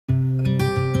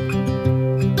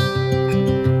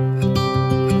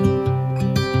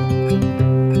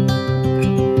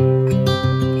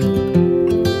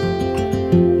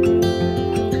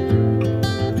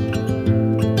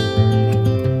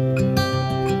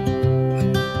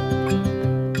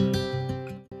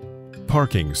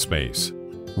Parking space.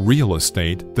 Real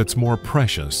estate that's more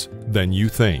precious than you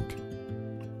think.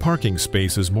 Parking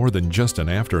space is more than just an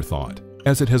afterthought,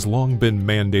 as it has long been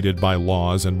mandated by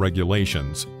laws and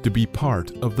regulations to be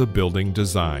part of the building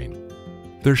design.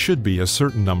 There should be a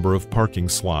certain number of parking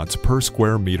slots per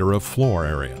square meter of floor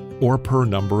area, or per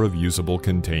number of usable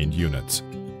contained units.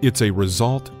 It's a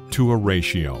result to a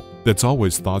ratio that's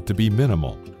always thought to be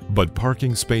minimal, but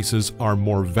parking spaces are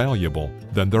more valuable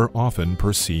than they're often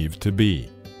perceived to be.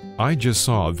 I just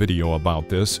saw a video about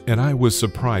this, and I was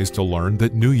surprised to learn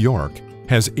that New York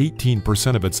has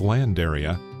 18% of its land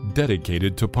area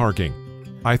dedicated to parking.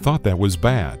 I thought that was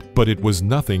bad, but it was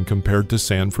nothing compared to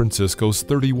San Francisco's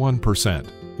 31%,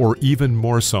 or even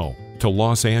more so, to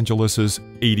Los Angeles's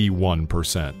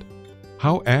 81%.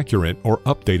 How accurate or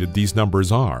updated these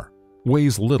numbers are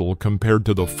weighs little compared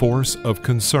to the force of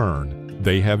concern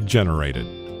they have generated.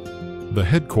 The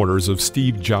headquarters of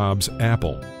Steve Jobs'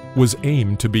 Apple was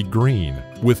aimed to be green,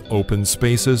 with open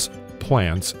spaces,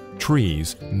 plants,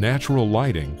 trees, natural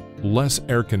lighting, less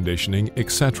air conditioning,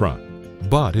 etc.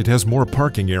 But it has more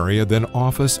parking area than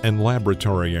office and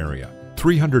laboratory area,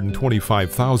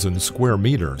 325,000 square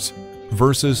meters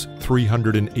versus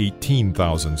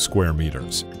 318,000 square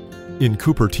meters. In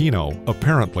Cupertino,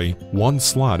 apparently, one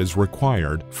slot is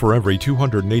required for every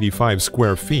 285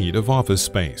 square feet of office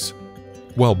space.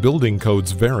 While building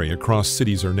codes vary across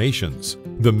cities or nations,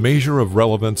 the measure of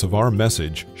relevance of our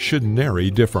message should nary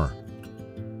differ.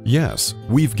 Yes,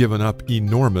 we've given up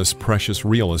enormous precious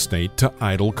real estate to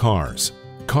idle cars.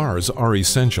 Cars are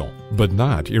essential, but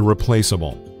not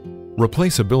irreplaceable.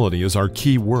 Replaceability is our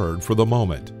key word for the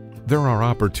moment. There are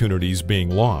opportunities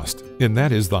being lost, and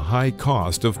that is the high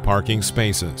cost of parking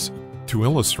spaces. To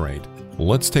illustrate,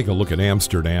 let's take a look at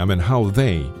Amsterdam and how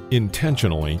they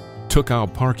intentionally took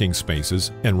out parking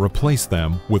spaces and replaced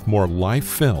them with more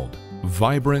life-filled,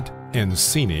 vibrant, and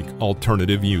scenic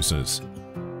alternative uses.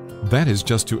 That is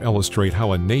just to illustrate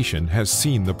how a nation has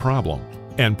seen the problem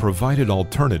and provided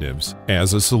alternatives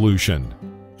as a solution.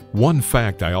 One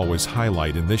fact I always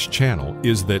highlight in this channel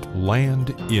is that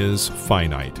land is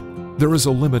finite. There is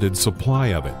a limited supply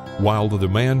of it, while the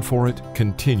demand for it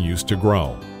continues to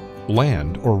grow.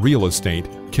 Land or real estate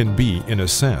can be, in a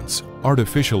sense,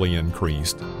 artificially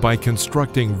increased by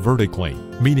constructing vertically,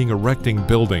 meaning erecting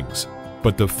buildings,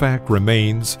 but the fact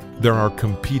remains there are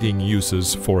competing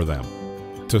uses for them.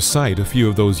 To cite a few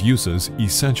of those uses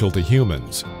essential to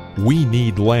humans, we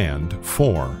need land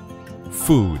for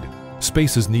food,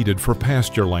 spaces needed for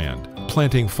pasture land,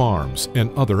 planting farms, and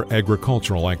other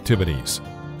agricultural activities,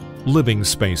 living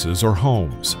spaces or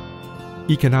homes,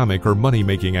 economic or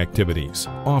money-making activities,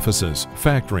 offices,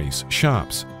 factories,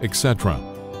 shops, etc.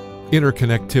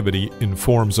 Interconnectivity in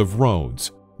forms of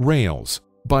roads, rails,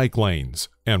 bike lanes,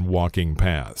 and walking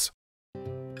paths.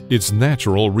 It's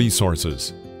natural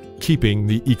resources, keeping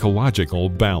the ecological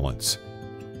balance.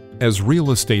 As real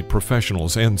estate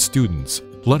professionals and students,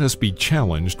 let us be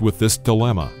challenged with this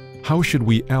dilemma. How should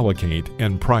we allocate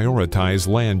and prioritize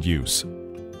land use?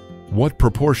 What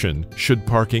proportion should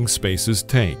parking spaces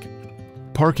take?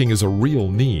 Parking is a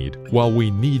real need, while we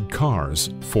need cars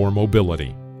for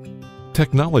mobility.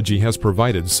 Technology has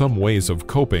provided some ways of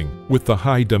coping with the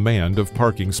high demand of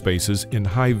parking spaces in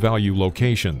high-value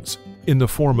locations, in the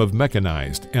form of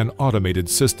mechanized and automated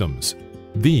systems.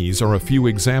 These are a few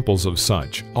examples of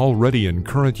such already in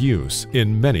current use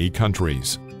in many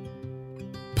countries.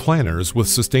 Planners with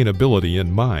sustainability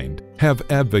in mind have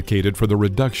advocated for the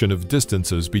reduction of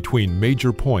distances between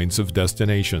major points of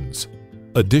destinations.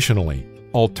 Additionally,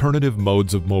 alternative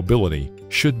modes of mobility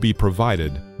should be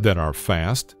provided that are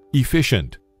fast,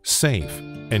 efficient, safe,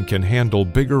 and can handle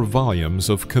bigger volumes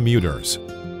of commuters.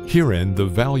 Herein, the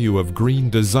value of green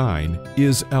design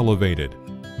is elevated.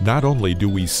 Not only do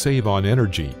we save on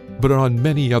energy, but on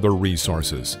many other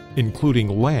resources,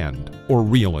 including land or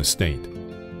real estate.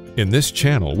 In this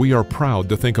channel, we are proud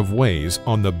to think of ways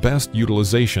on the best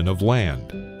utilization of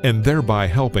land, and thereby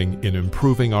helping in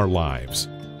improving our lives.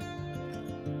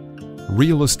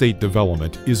 Real estate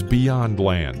development is beyond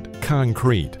land,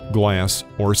 concrete, glass,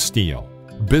 or steel,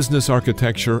 business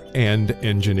architecture, and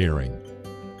engineering.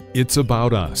 It's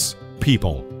about us,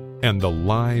 people, and the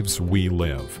lives we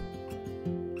live.